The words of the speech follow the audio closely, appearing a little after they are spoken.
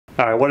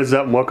Alright, what is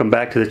up and welcome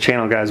back to the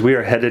channel, guys. We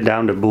are headed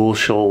down to Bull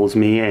Shoals,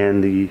 me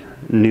and the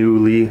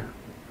newly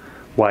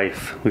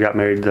wife. We got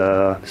married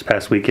this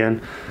past weekend.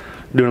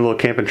 Doing a little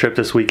camping trip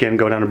this weekend,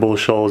 go down to Bull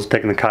Shoals,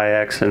 taking the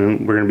kayaks,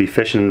 and we're going to be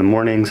fishing in the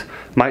mornings.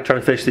 Might try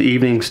to fish the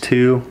evenings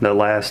too, the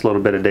last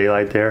little bit of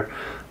daylight there.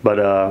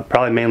 But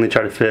probably mainly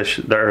try to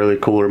fish the early,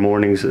 cooler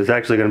mornings. It's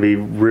actually going to be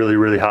really,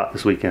 really hot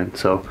this weekend.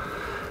 So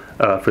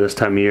for this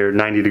time of year,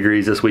 90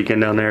 degrees this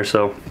weekend down there.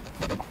 So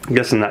I'm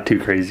guessing not too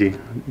crazy,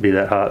 be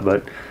that hot,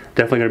 but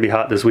definitely going to be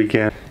hot this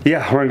weekend.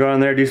 Yeah, we're going to go down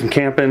there, do some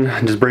camping,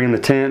 just bringing the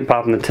tent,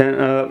 popping the tent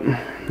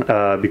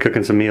up, be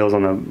cooking some meals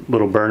on the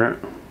little burner,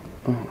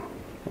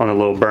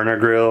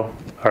 grill,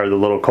 or the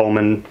little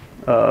Coleman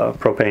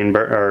propane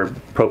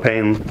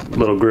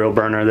little grill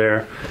burner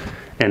there,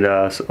 and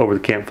over the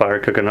campfire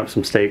cooking up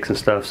some steaks and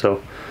stuff.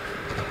 So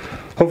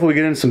hopefully we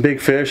get in some big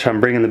fish.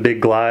 I'm bringing the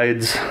big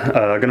glides.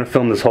 Gonna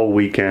film this whole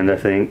weekend. I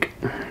think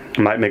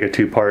I might make a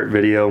two-part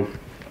video,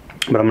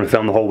 but I'm gonna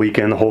film the whole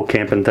weekend, the whole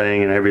camping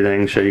thing and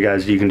everything. Show you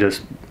guys you can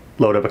just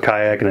load up a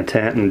kayak and a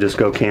tent and just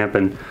go camp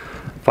and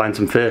find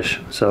some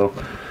fish. So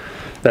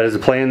that is the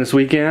plan this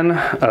weekend.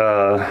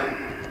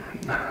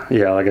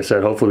 Yeah, like I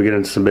said, hopefully we get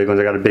into some big ones.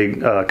 I got a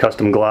big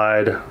custom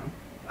glide.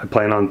 I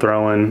plan on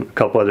throwing a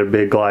couple other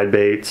big glide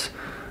baits.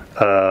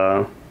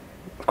 Of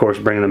course,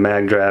 bringing the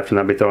mag draft, and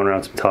I'll be throwing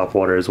around some top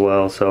water as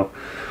well. So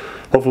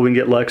hopefully we can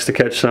get Lex to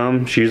catch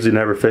some. She usually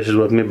never fishes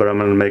with me, but I'm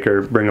going to make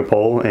her bring a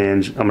pole,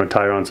 and I'm going to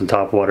tie her on some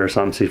top water or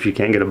something, see if she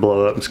can't get a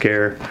blow up and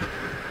scare her.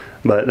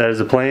 But that is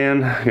the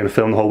plan. I'm going to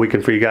film the whole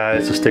weekend for you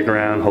guys, so stick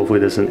around. Hopefully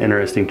this is an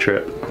interesting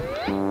trip.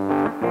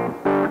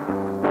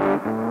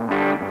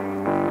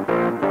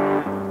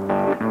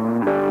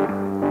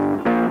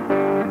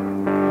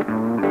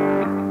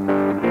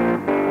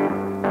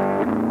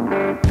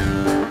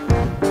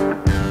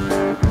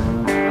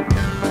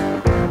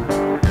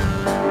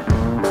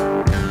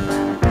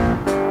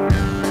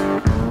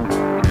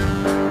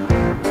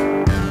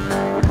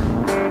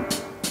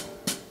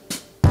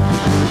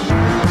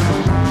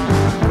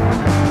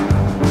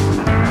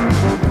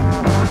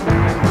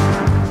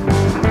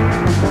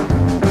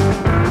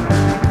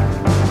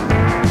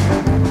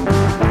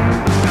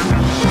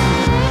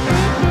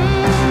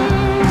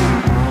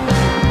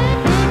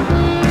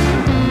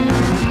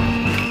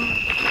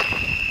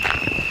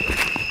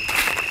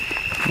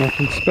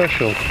 Nothing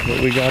special, but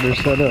we got her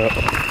set up.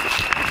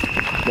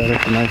 Got her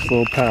a nice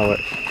little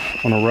pallet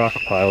on a rock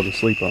pile to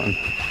sleep on.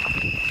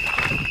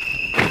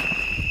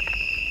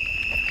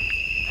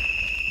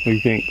 What do you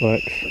think,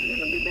 Lex? It's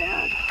gonna be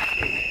bad.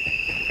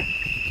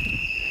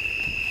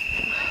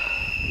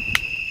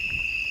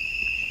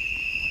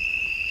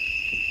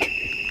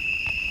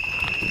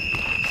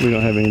 We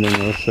don't have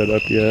anything else set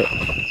up yet.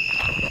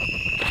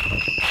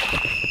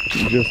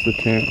 Just the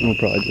tent. We'll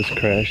probably just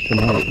crash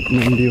tonight and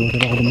then deal with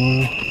it all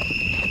tomorrow.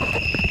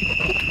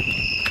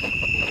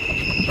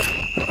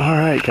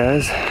 Alright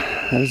guys,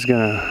 that is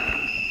gonna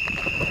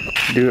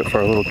do it for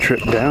our little trip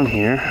down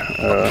here.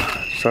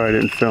 Sorry I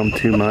didn't film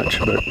too much,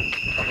 but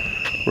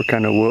we're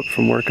kind of whooped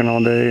from working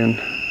all day and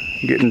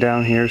getting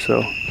down here, so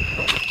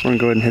we're gonna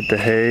go ahead and hit the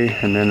hay,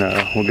 and then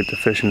we'll get to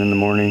fishing in the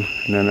morning,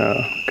 and then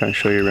kind of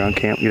show you around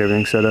camp, get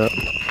everything set up.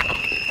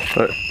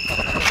 But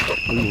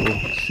we will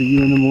see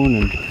you in the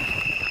morning.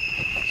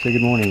 Say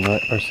good morning,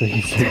 or say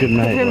good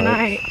night. Good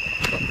night.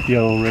 You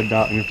got a little red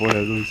dot on your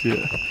forehead, let me see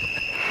it.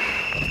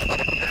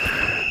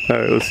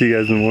 Alright, we'll see you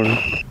guys in the morning.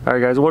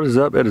 Alright guys, what is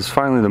up? It is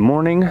finally the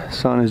morning.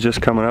 Sun is just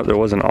coming up. There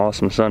was an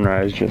awesome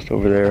sunrise just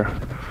over there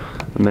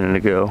a minute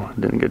ago.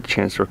 Didn't get a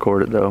chance to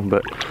record it though,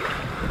 but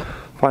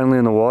finally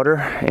in the water,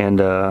 and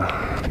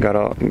got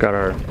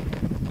our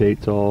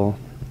baits all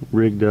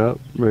rigged up,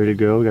 ready to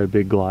go. Got a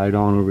big glide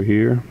on over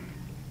here,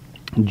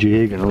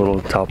 jig, and a little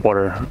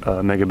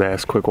topwater Mega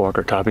Bass quick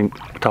walker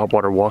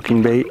topwater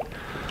walking bait.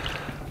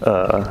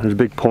 There's a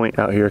big point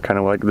out here, kind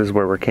of like this is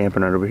where we're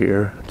camping right over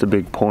here. It's a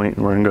big point,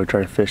 and we're gonna go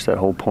try to fish that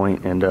whole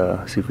point and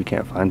see if we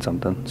can't find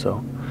something.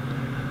 So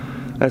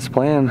that's the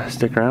plan.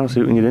 Stick around, see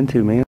what we can get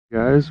into, man.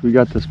 Guys, we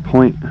got this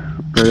point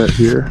right up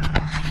here.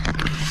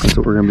 That's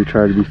what we're gonna be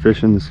trying to be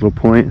fishing, this little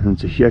point,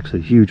 and it's actually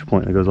a huge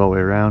point that goes all the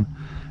way around.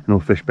 And we'll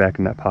fish back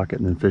in that pocket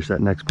and then fish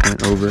that next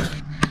point over.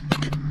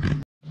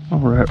 All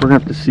right, we're gonna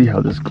have to see how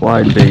this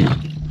glide bait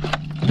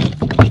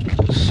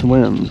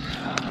swims.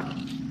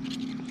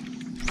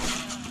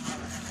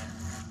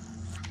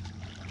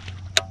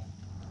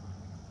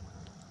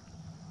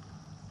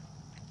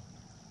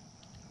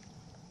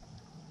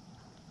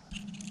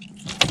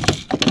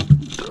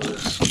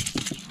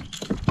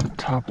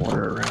 Top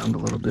water around a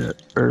little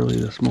bit early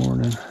this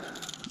morning.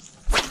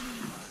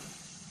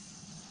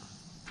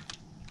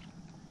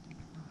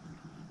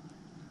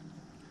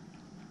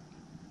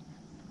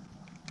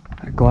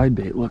 That glide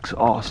bait looks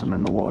awesome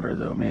in the water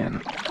though,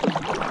 man.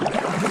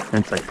 And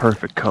it's like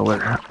perfect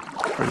color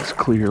for this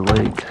clear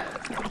lake.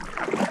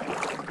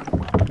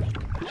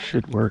 It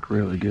should work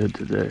really good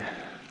today.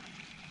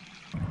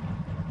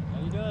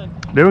 How you doing?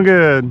 Doing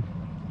good.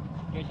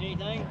 Catch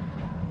anything?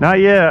 Not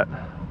yet.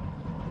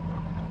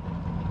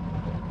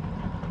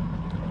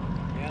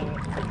 Yeah,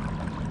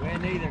 we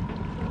ain't either.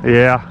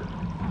 Yeah.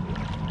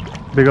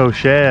 Big old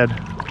shad.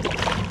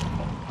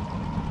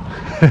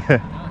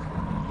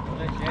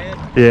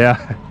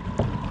 Yeah.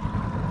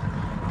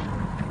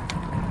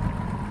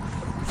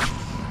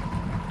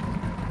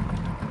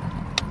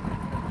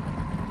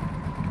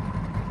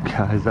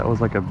 Guys, that was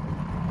like a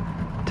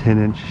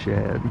 10-inch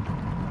shad.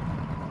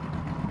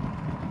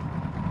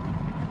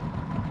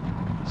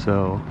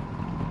 So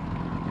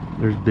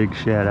there's big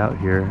shad out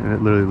here, and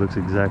it literally looks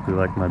exactly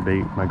like my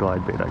bait, my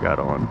glide bait I got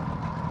on.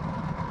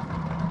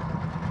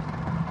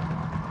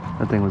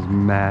 That thing was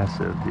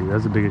massive, dude.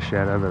 That's the biggest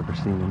shad I've ever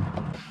seen.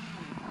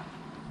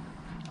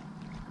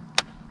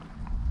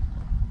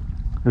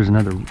 There's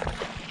another.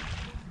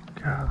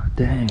 God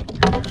dang.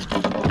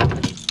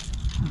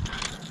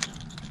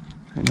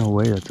 Ain't no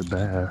way that's a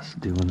bass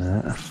doing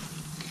that.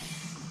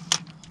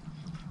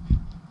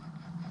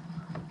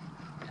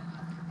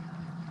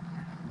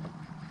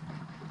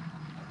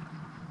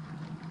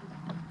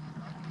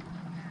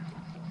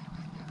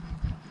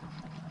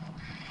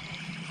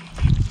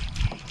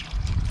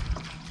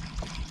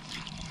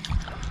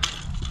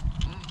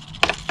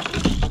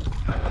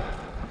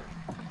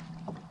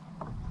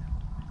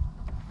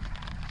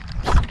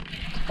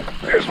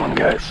 There's one,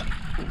 guys.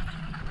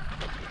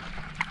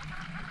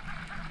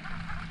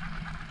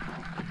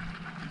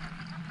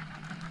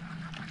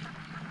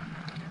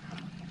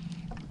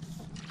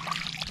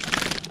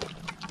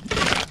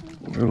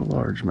 Real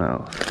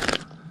largemouth.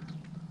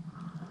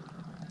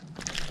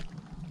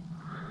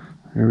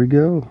 Here we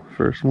go.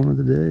 First one of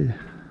the day.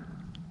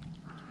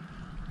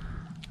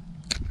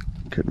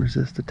 Couldn't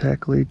resist the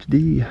tackle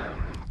HD.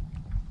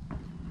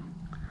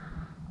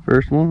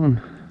 First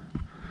one.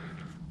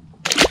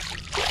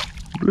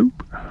 Bloop.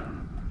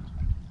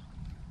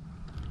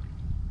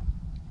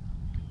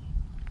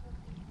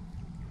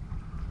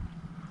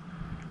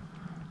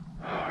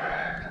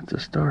 Alright, that's a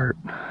start.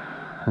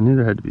 I knew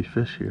there had to be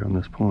fish here on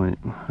this point.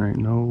 There ain't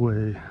no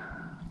way.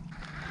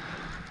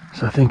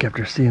 So I think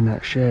after seeing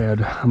that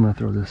shad, I'm gonna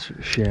throw this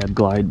shad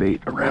glide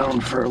bait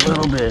around for a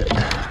little bit.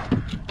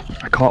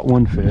 I caught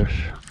one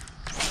fish.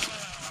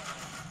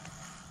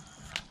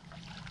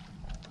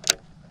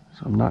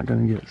 So I'm not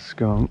gonna get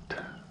skunked.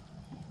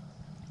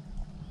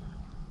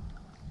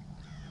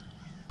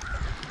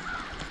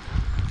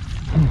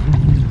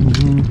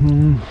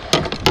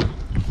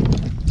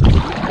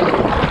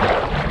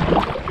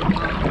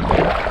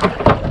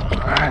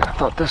 Alright, I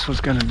thought this was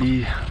gonna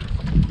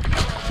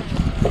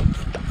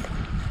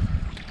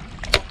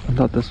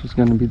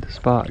be the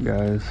spot,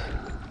 guys.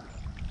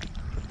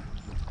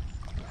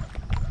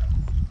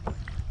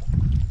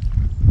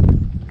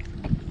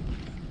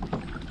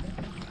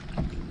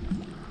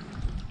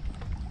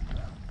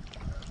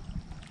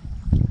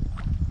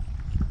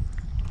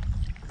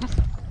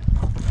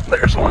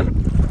 There's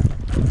one.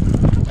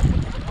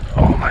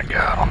 Oh my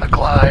God, on the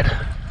glide.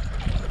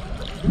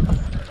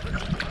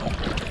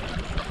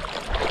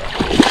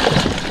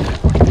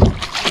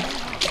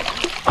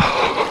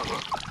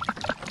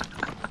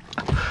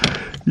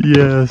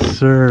 Yes,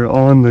 sir,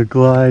 on the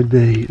glide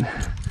bait.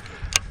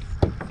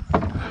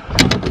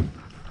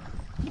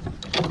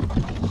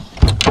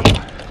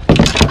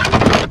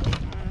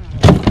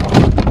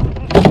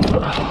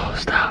 Oh,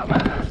 stop.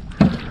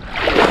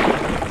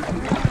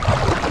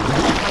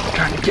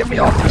 Trying to get me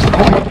off this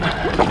point.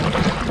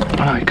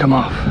 Oh, no, you come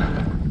off.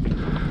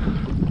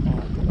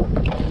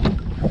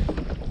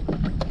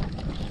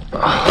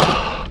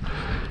 Oh,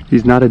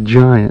 he's not a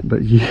giant,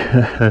 but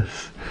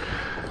yes.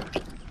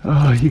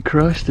 Oh, he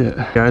crushed it.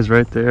 Guys,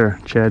 right there,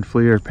 Chad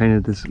Fleer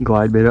painted this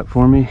glide bait up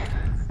for me.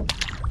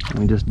 And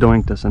we just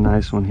doinked us a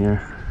nice one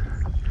here.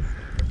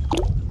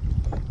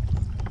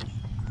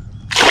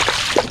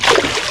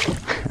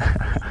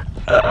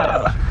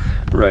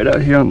 Right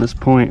out here on this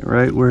point,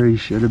 right where he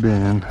should have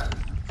been.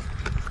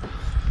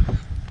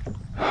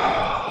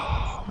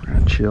 We're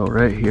gonna chill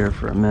right here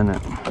for a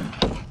minute,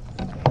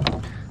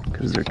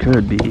 because there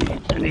could be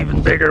an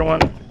even bigger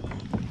one.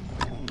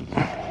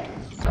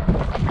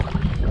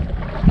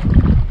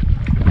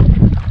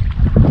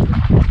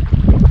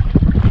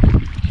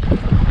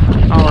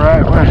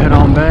 Alright, we're gonna head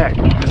on back.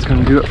 That's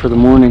gonna do it for the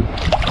morning.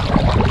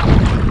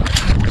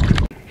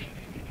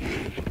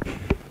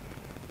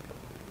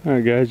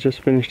 Alright guys,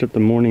 just finished up the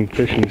morning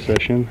fishing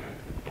session.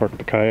 Parked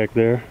the kayak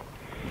there.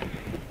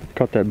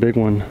 Caught that big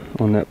one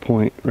on that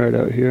point right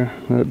out here.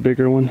 That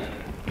bigger one.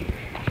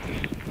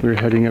 We're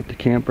heading up to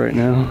camp right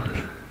now.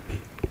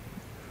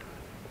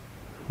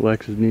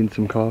 Lex is needing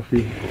some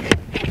coffee.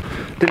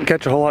 Didn't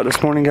catch a whole lot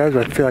this morning, guys,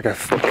 but I feel like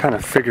I've kind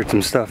of figured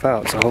some stuff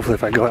out. So hopefully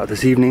if I go out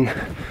this evening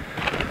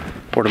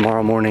or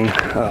tomorrow morning,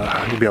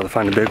 you'll be able to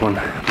find a big one.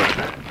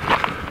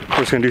 But we're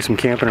just gonna do some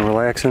camping and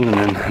relaxing, and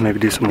then maybe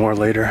do some more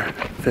later,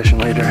 fishing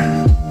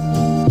later.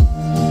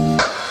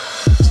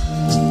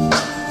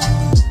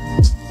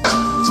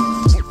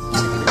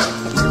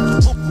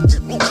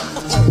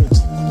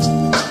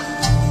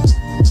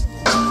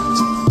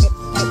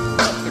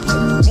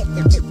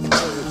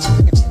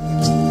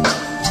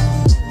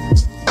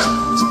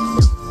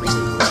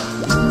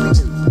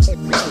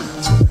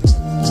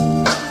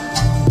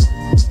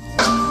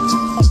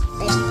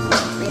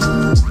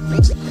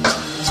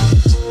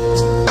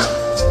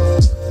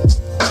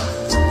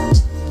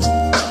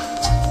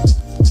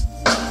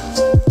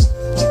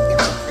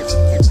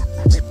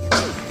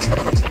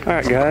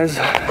 guys,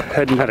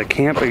 heading out of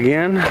camp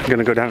again. I'm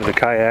gonna go down to the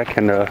kayak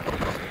and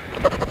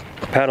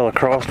paddle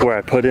across where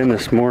I put in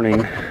this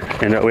morning.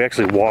 And we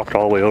actually walked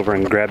all the way over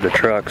and grabbed the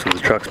truck. So the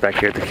truck's back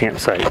here at the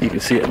campsite. You can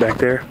see it back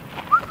there.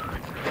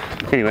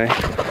 Anyway,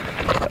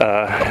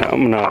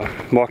 I'm gonna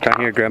walk down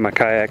here, grab my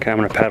kayak, and I'm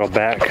gonna paddle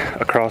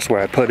back across where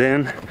I put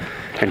in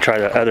and try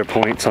the other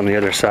points on the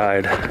other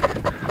side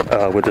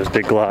with this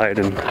big glide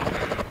and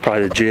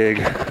probably the jig.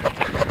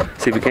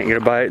 See if we can't get a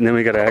bite, and then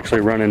we gotta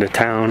actually run into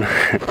town.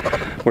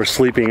 We're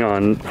sleeping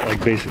on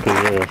like basically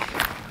this.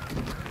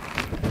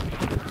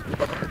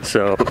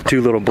 So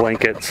 2 little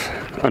blankets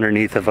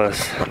underneath of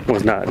us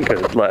was not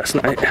good last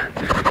night.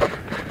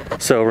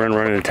 So we're gonna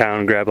run into town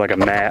and grab like a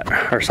mat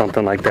or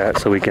something like that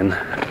so we can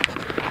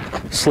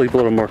sleep a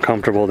little more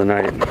comfortable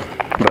tonight.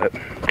 But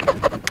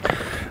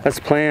that's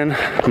the plan.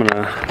 I'm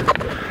gonna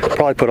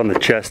probably put on the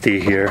chesty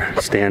here,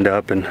 stand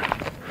up, and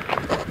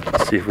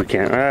see if we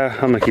can. I'm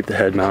gonna keep the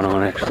head mount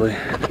on actually.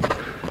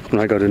 When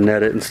I go to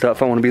net it and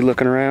stuff, I want to be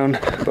looking around,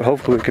 but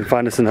hopefully we can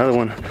find us another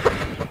one.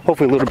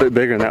 Hopefully a little bit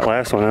bigger than that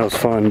last one. That was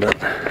fun, but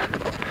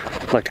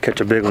I'd like to catch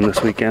a big one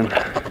this weekend.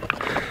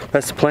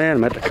 That's the plan.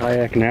 I'm at the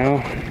kayak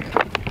now.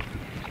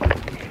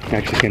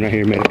 Actually came out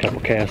here and made a couple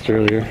casts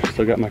earlier.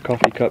 Still got my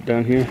coffee cup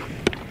down here.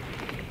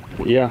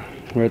 But yeah,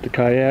 we're at the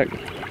kayak.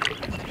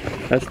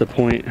 That's the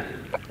point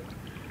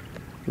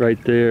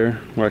right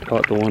there where I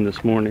caught the one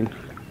this morning.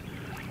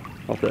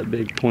 Off that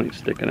big point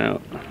sticking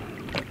out.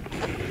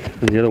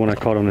 And the other one I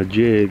caught on a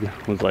jig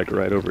was like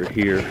right over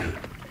here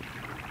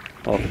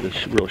off of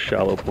this real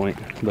shallow point.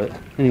 But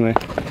anyway,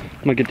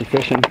 I'm gonna get to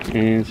fishing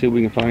and see what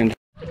we can find.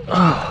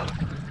 Oh,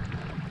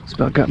 it's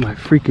about got my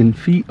freaking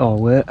feet all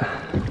wet.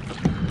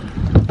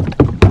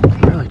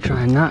 I'm really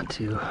trying not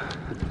to.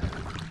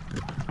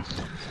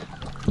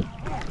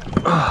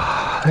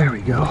 Oh, there we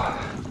go.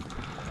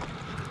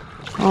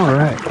 All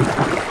right,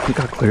 look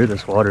how clear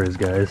this water is,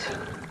 guys.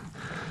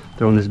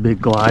 Throwing this big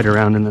glide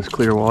around in this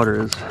clear water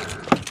is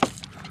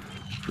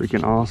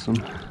freaking awesome.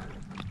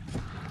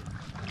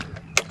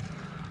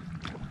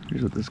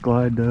 Here's what this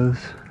glide does.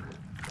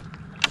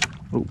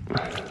 Oh,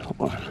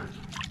 hold on.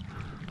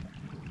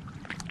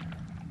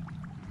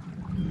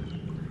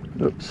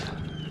 Oops.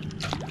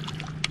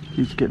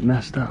 Keeps getting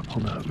messed up.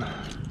 Hold up.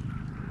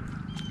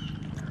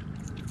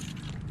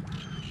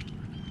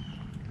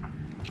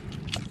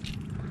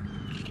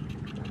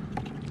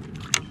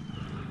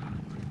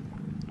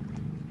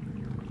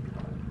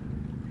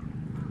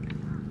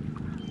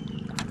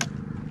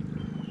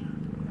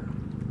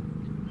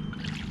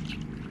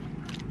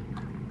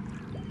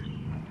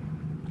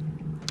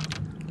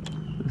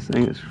 This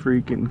thing is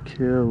freaking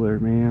killer,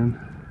 man.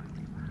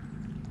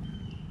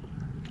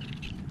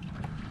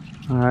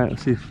 Alright,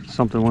 let's see if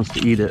something wants to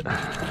eat it.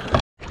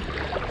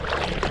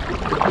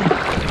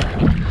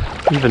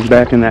 Even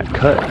back in that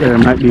cut there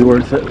might be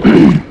worth it.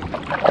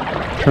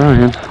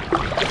 Trying.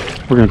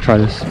 We're going to try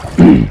this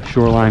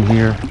shoreline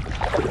here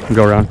and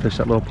go around, fish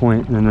that little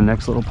point, and then the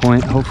next little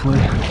point. Hopefully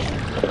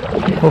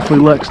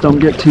Lex don't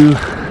get too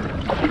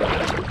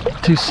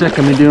sick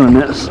of me doing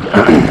this.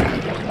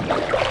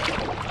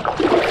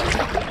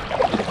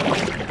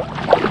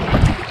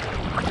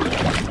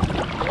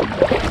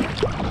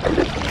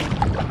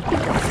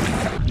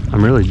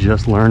 I'm really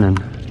just learning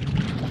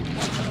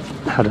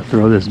how to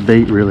throw this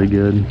bait really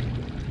good.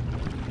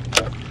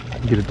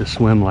 Get it to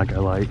swim like I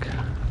like.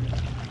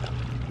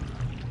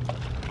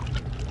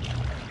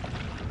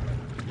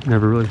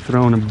 Never really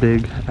thrown a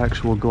big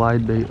actual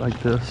glide bait like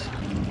this.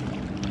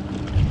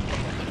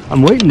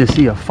 I'm waiting to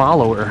see a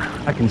follower.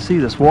 I can see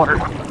this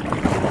water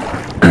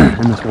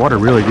and this water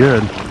really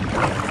good.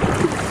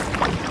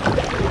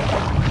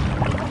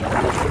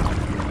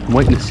 I'm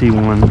waiting to see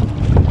one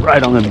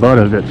right on the butt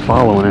of it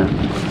following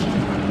it.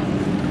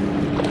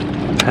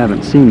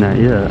 Haven't seen that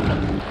yet.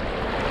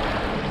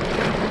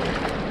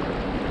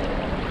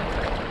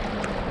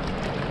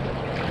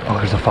 Oh,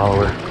 there's a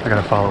follower. I got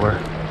a follower.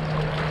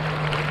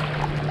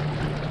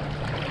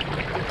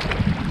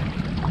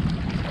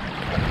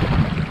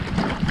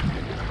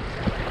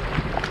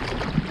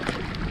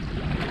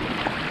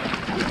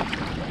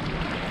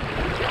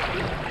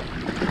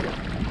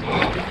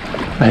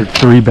 I had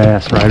 3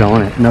 bass right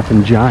on it,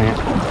 nothing giant.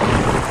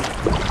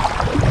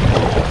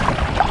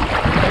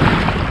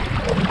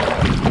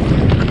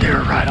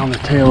 On the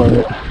tail of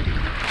it.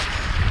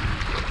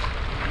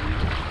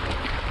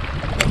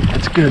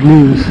 That's good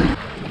news.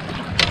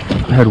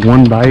 I had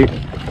 1 bite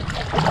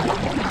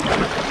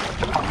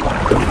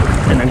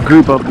and a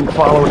group of them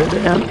followed it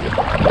in.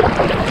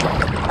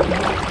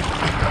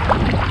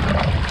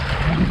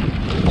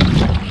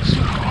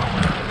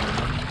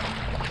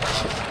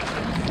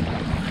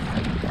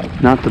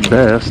 Not the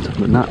best,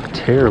 but not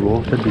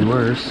terrible. Could be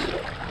worse.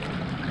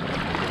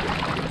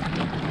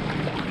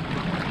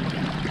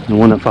 The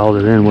one that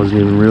followed it in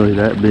wasn't even really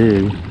that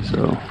big,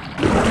 so.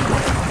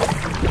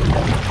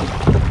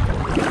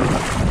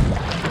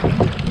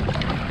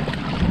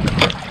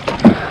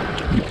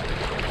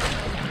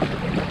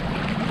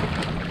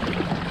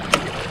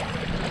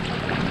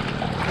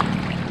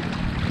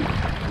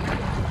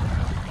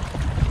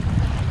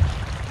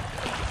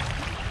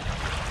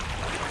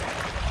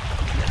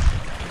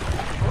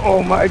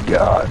 Oh my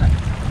God.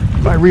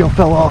 My reel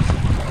fell off.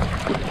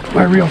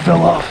 My reel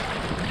fell off.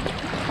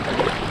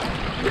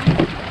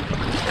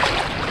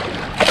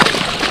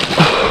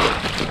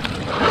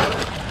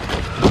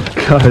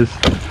 Guys,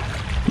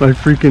 my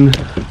freaking...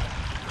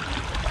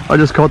 I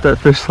just caught that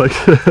fish like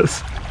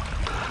this.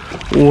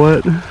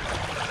 What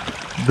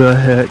the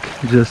heck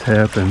just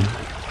happened?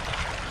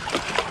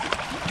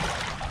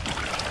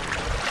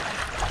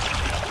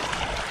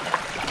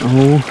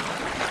 Oh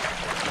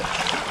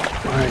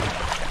my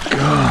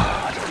God.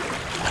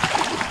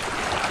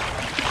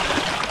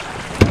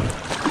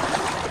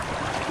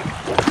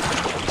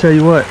 Tell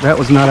you what, that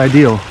was not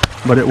ideal,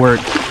 but it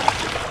worked.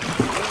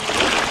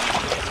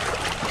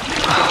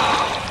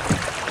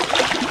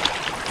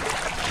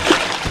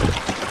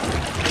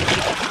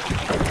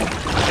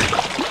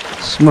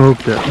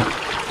 Smoked it.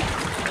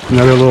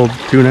 Another little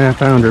 2.5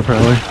 pounder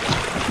probably.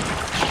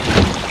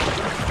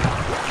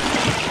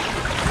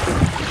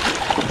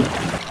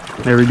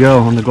 There we go,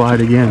 on the glide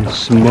again.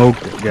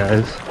 Smoked it,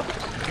 guys.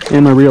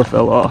 And my reel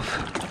fell off.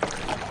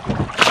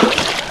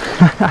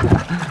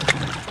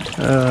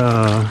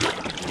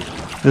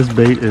 This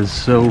bait is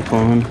so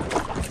fun.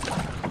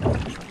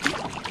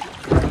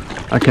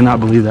 I cannot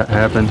believe that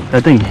happened.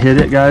 That thing hit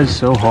it, guys,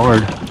 so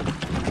hard.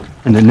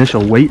 And the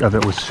initial weight of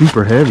it was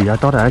super heavy. I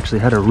thought I actually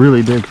had a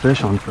really big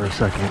fish on for a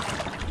second.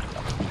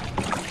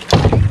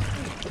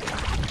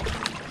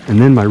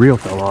 And then my reel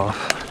fell off.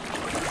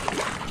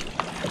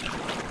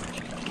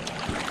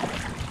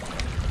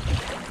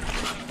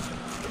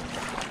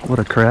 What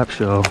a crap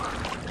show.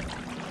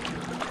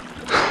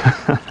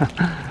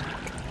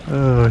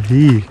 Oh,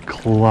 he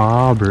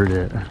clobbered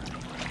it.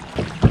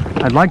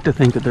 I'd like to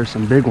think that there's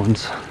some big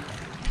ones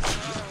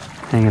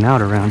hanging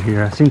out around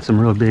here. I've seen some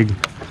real big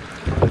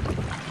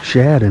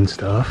shad and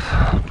stuff.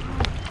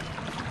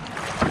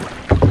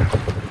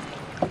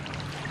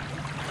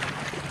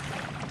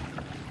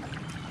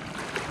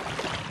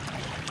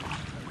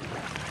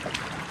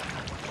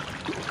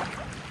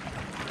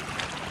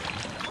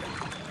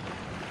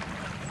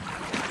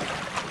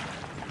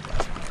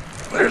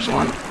 There's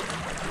one.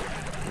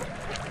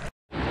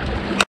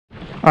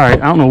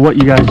 Alright, I don't know what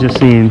you guys just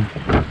seen.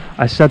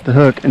 I set the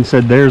hook and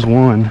said there's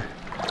one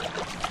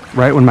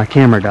right when my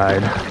camera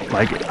died.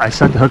 Like, I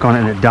set the hook on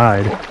it and it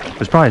died. It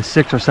was probably a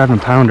 6 or 7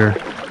 pounder.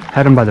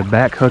 Had him by the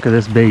back hook of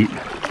this bait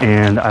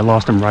and I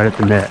lost him right at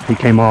the net. He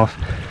came off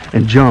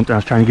and jumped. I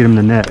was trying to get him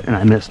in the net and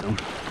I missed him.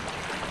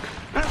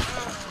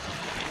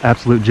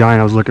 Absolute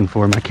giant I was looking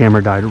for. My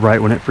camera died right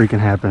when it freaking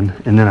happened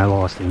and then I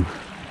lost him.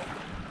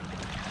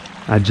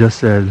 I just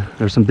said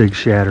there's some big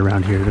shad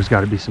around here. There's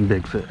got to be some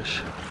big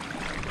fish.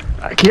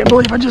 I can't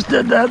believe I just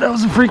did that. That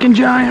was a freaking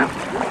giant.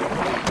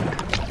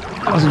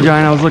 That was a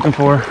giant I was looking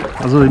for.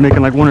 I was really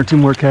making like 1 or 2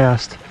 more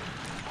casts.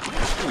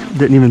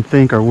 Didn't even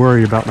think or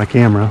worry about my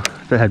camera,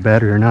 if it had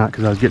battery or not,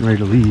 because I was getting ready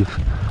to leave.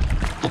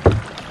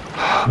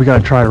 We got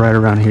to try right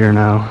around here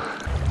now.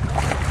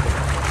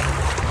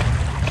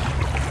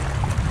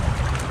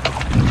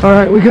 All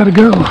right, we got to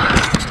go.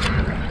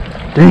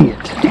 Dang it.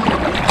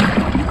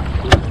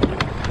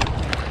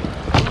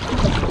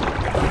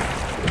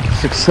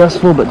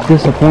 Successful but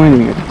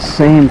disappointing at the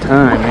same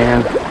time,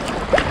 man.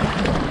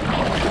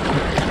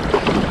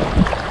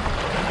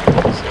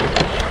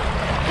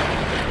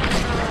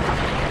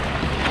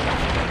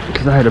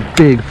 Because I had a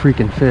big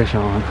freaking fish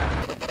on.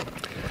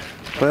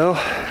 Well,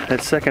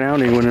 that second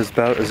outing went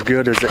about as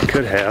good as it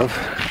could have,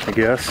 I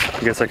guess. I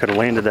guess I could have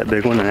landed that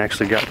big one and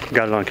actually got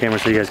it on camera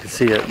so you guys could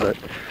see it, but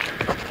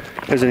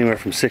it was anywhere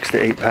from 6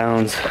 to 8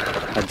 pounds,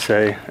 I'd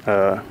say.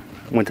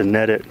 Went to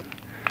net it.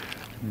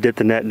 Dipped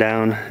the net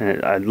down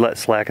and I let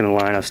slack in the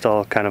line. I was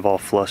still kind of all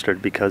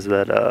flustered because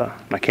that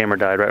my camera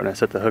died right when I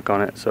set the hook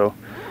on it. So,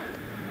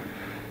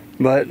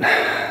 but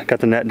got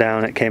the net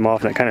down. It came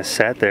off and it kind of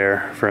sat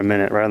there for a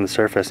minute right on the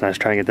surface. And I was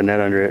trying to get the net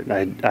under it.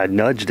 And I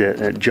nudged it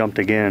and it jumped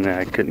again and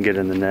I couldn't get it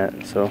in the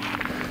net. So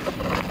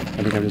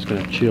I think I'm just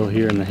gonna chill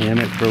here in the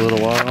hammock for a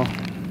little while,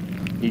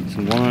 eat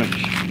some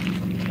lunch.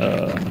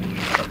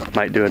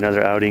 Might do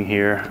another outing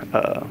here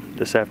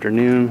this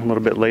afternoon, a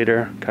little bit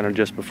later, kind of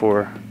just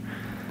before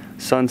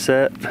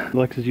sunset.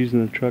 Lex is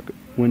using the truck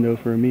window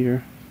for a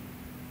mirror.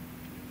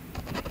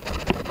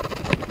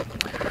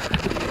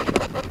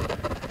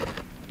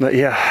 But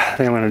yeah, I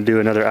think I'm gonna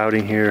do another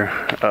outing here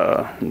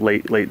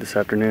late this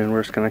afternoon.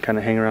 We're just gonna kind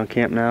of hang around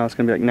camp now. It's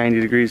gonna be like 90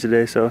 degrees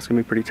today, so it's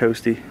gonna be pretty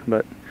toasty.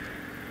 But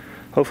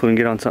hopefully we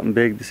can get on something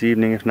big this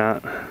evening. If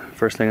not,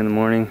 first thing in the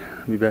morning,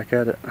 I'll be back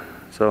at it.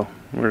 So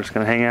we're just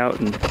gonna hang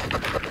out and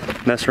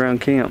mess around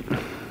camp.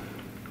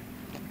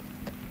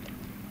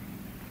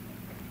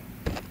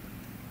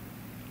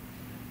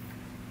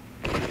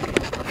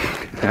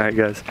 Alright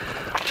guys,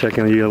 check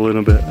in with you a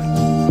little bit.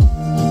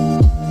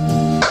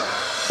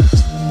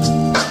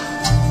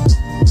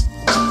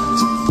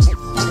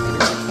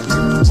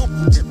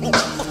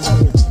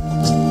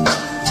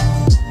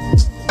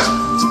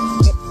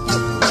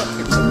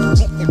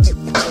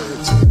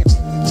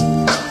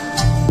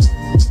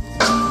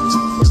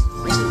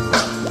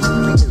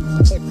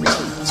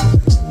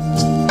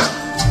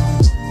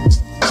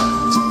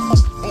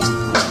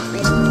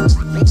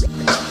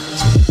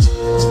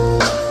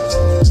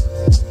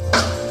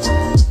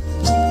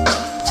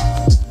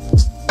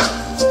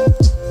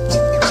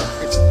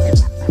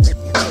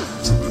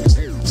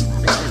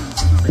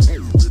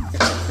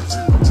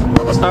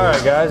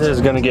 guys, it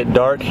is going to get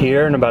dark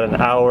here in about an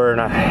hour and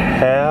a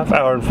half,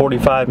 hour and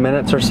 45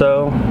 minutes or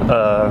so.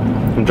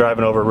 I'm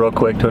driving over real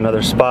quick to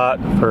another spot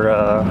for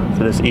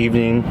this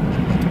evening.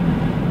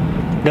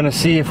 Gonna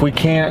see if we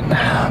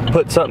can't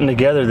put something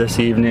together this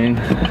evening.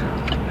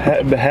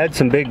 Had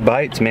some big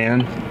bites,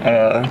 man.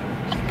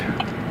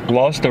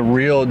 Lost a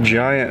real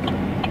giant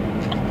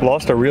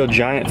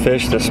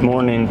fish this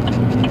morning.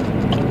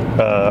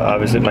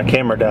 Obviously my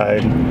camera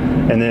died,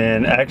 and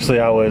then actually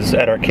I was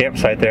at our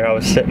campsite there. I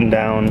was sitting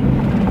down,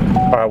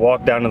 or I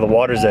walked down to the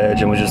water's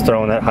edge and was just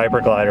throwing that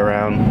hyperglide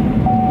around,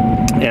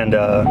 and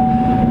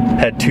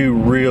had two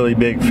really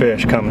big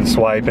fish come and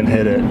swipe and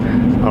hit it.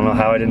 I don't know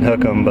how I didn't hook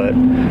them, but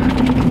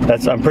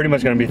I'm pretty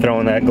much going to be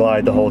throwing that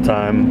glide the whole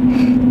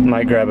time.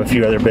 Might grab a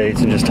few other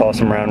baits and just toss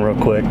them around real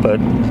quick, but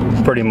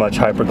pretty much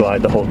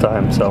hyperglide the whole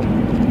time. So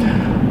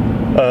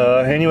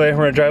anyway, we're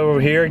going to drive over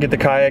here, get the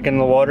kayak in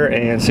the water,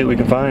 and see what we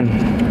can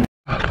find.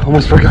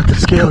 Almost forgot the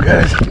scale,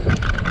 guys.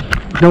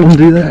 Don't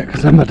do that,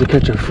 because I'm about to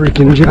catch a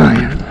freaking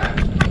giant.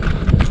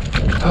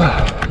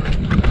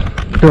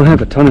 Don't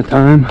have a ton of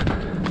time.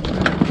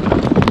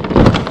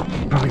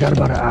 Probably got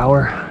about an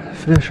hour to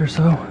fish or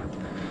so,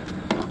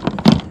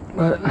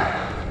 but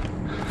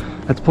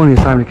that's plenty of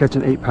time to catch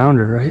an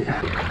 8-pounder, right?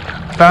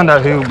 Found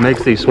out who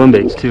makes these swim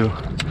baits too.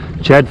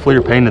 Chad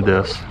Fleer painted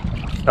this.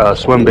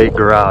 Swimbait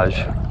Garage.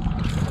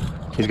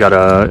 He's got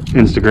a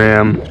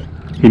Instagram.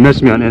 He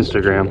messaged me on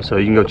Instagram, so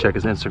you can go check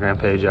his Instagram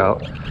page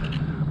out.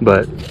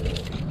 But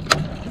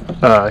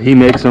he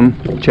makes them.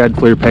 Chad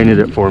Fleer painted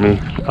it for me.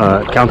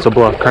 Council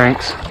Bluff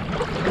crankbaits.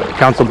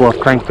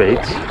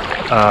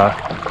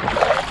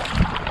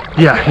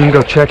 Yeah, you can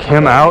go check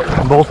him out.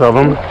 Both of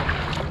them.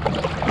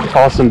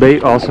 Awesome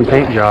bait, awesome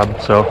paint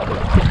job. So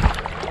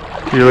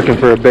if you're looking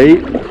for a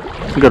bait,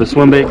 go to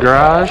Swimbait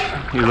Garage.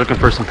 You're looking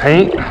for some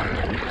paint,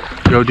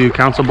 go do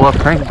Council Bluff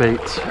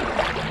crankbaits.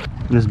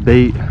 And this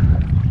bait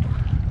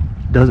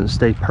doesn't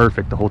stay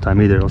perfect the whole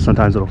time either.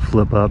 Sometimes it'll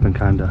flip up and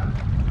kind of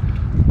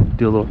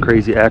do a little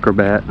crazy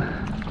acrobat.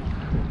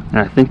 And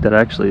I think that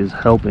actually is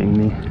helping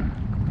me,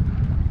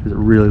 because it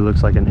really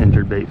looks like an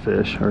injured bait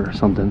fish or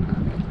something.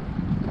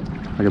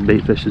 Like a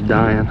bait fish is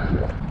dying.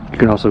 You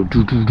can also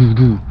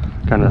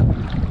kind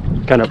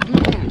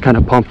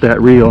of pump that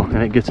reel,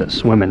 and it gets it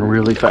swimming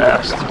really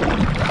fast.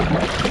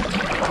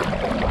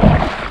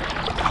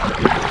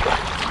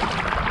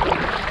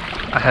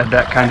 I had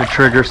that kind of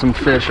trigger some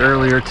fish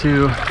earlier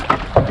too.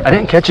 I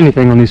didn't catch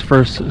anything on these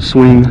first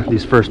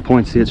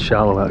points. See, it's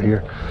shallow out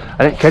here.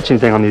 I didn't catch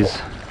anything on these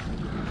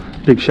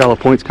big shallow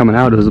points coming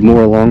out. It was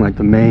more along like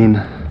the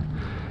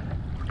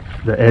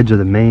edge of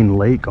the main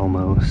lake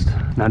almost.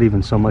 Not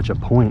even so much a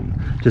point.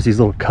 Just these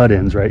little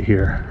cut-ins right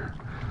here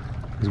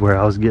is where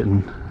I was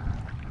getting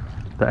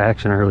the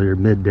action earlier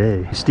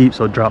midday. It's steep,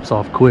 so it drops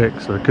off quick,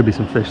 so there could be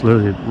some fish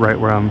literally right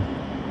where I'm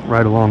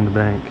right along the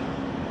bank.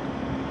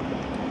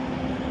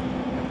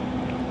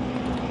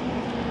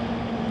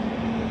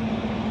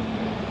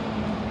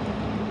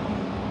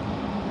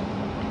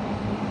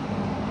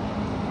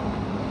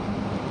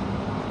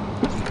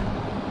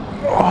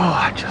 Oh,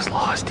 I just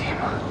lost him.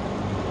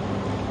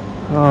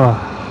 Oh,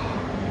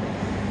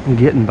 I'm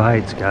getting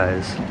bites,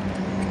 guys.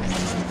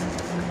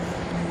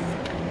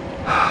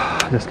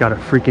 Just gotta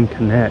freaking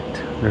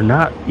connect. They're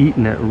not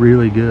eating it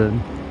really good.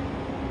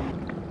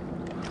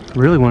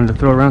 Really wanted to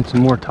throw around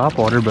some more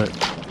topwater, but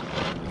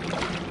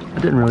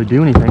it didn't really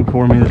do anything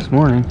for me this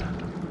morning.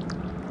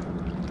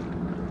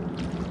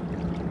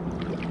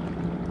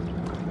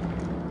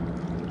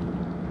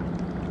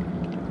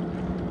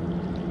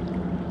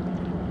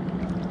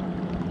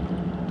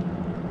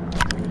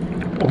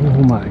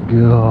 Oh my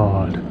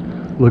God,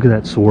 look at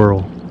that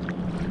swirl.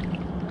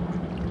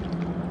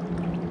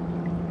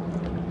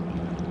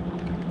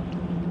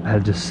 I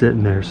had just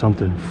sitting there,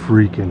 something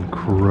freaking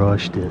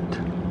crushed it.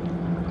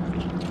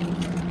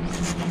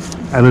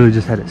 I literally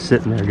just had it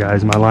sitting there,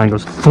 guys. My line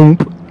goes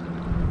thump,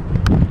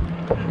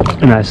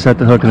 and I set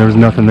the hook and there was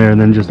nothing there,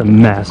 and then just a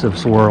massive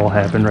swirl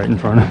happened right in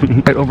front of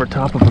me, right over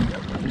top of a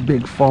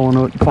big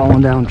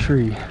fallen down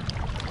tree.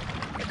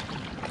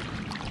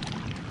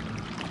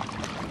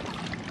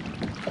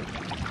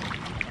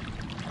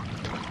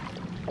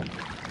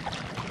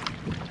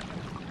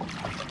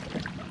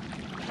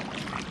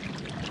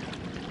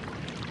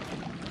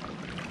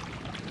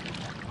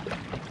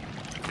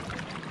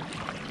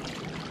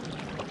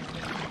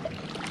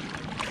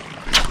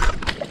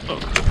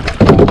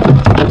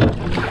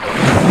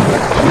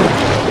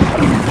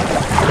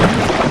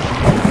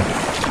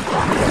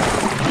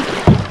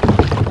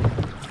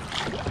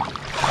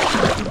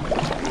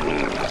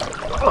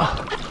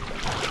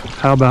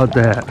 How about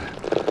that?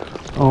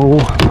 Oh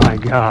my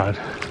God.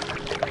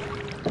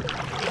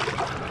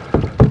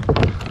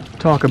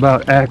 Talk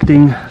about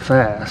acting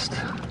fast.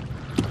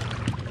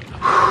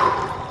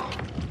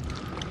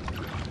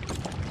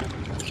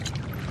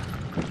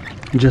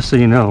 Just so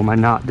you know, my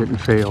knot didn't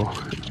fail.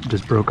 It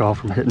just broke off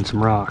from hitting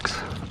some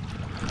rocks.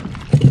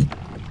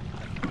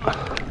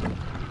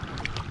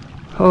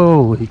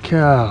 Holy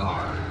cow.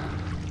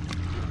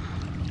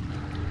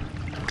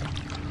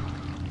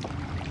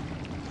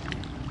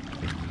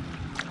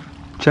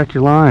 Check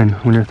your line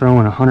when you're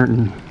throwing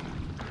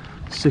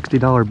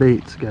 $160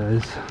 baits,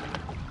 guys.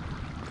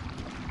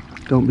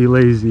 Don't be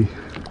lazy.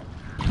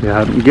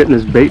 Yeah, I'm getting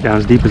this bait down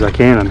as deep as I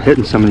can. I'm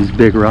hitting some of these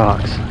big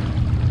rocks.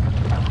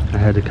 I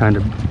had to kind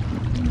of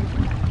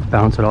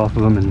bounce it off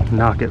of them and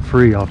knock it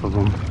free off of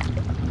them.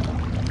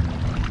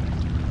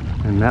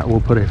 And that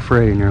will put a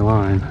fray in your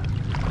line.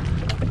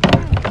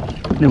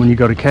 Then when you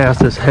go to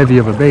cast this heavy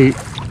of a bait,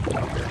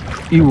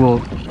 you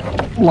will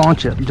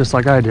launch it just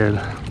like I did.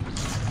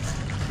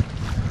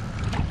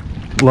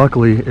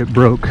 Luckily it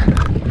broke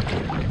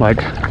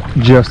like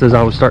just as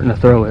I was starting to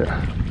throw it,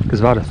 because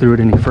if I'd have threw it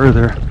any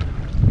further,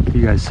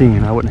 you guys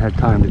seen, I wouldn't have had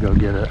time to go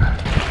get it.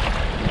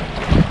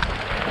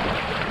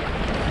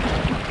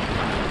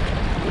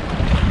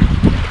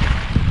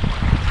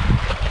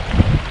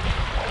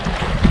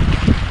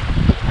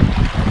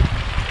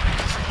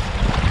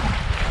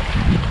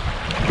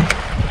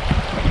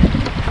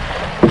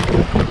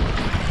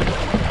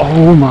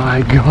 Oh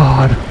my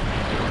God.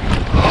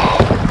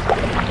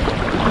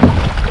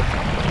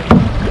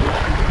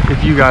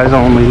 If you guys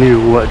only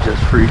knew what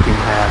just freaking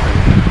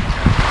happened.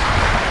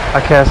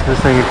 I cast this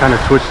thing and kind of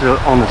twitched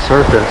it on the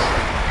surface.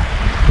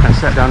 I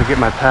sat down to get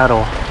my paddle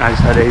and I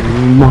just had a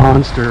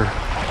monster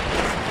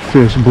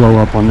fish blow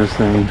up on this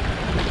thing.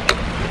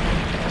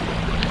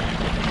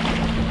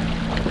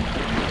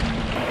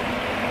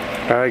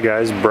 Alright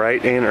guys,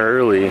 bright and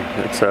early.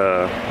 It's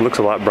looks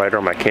a lot brighter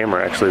on my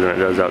camera actually than it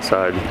does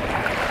outside.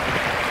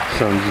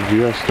 Sun's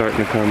just starting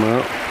to come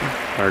up,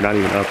 or not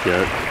even up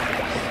yet.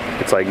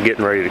 It's like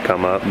getting ready to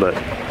come up, but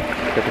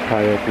got the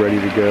kayak ready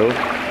to go.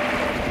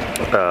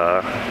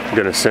 I'm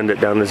gonna send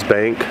it down this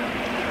bank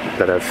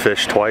that I've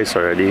fished twice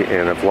already,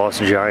 and I've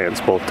lost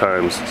giants both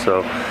times.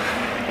 So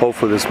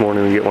hopefully this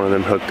morning we get one of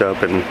them hooked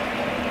up and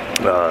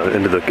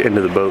into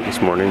the boat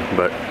this morning.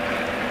 But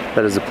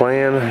that is the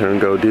plan. I'm gonna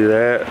go do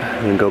that,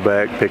 and then go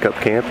back, pick up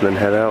camp, and then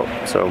head out.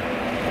 So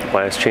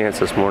last chance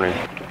this morning.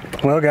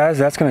 Well guys,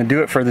 that's gonna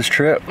do it for this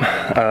trip.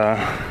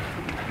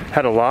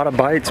 Had a lot of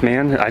bites,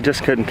 man. I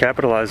just couldn't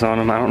capitalize on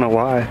them. I don't know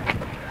why.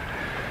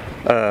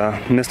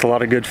 Missed a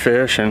lot of good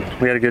fish, and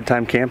we had a good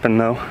time camping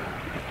though.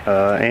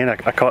 And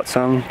I caught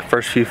some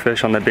first few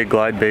fish on that big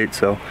Glidebait,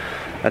 so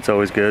that's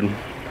always good.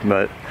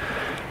 But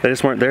they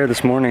just weren't there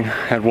this morning.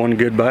 Had one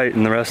good bite,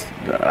 and the rest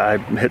I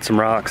hit some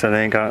rocks. I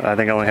think I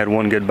only had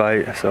one good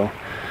bite. So,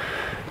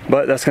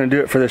 but that's gonna do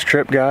it for this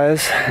trip,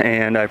 guys.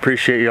 And I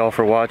appreciate you all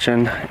for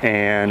watching,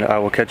 and I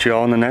will catch you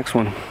all in the next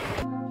one.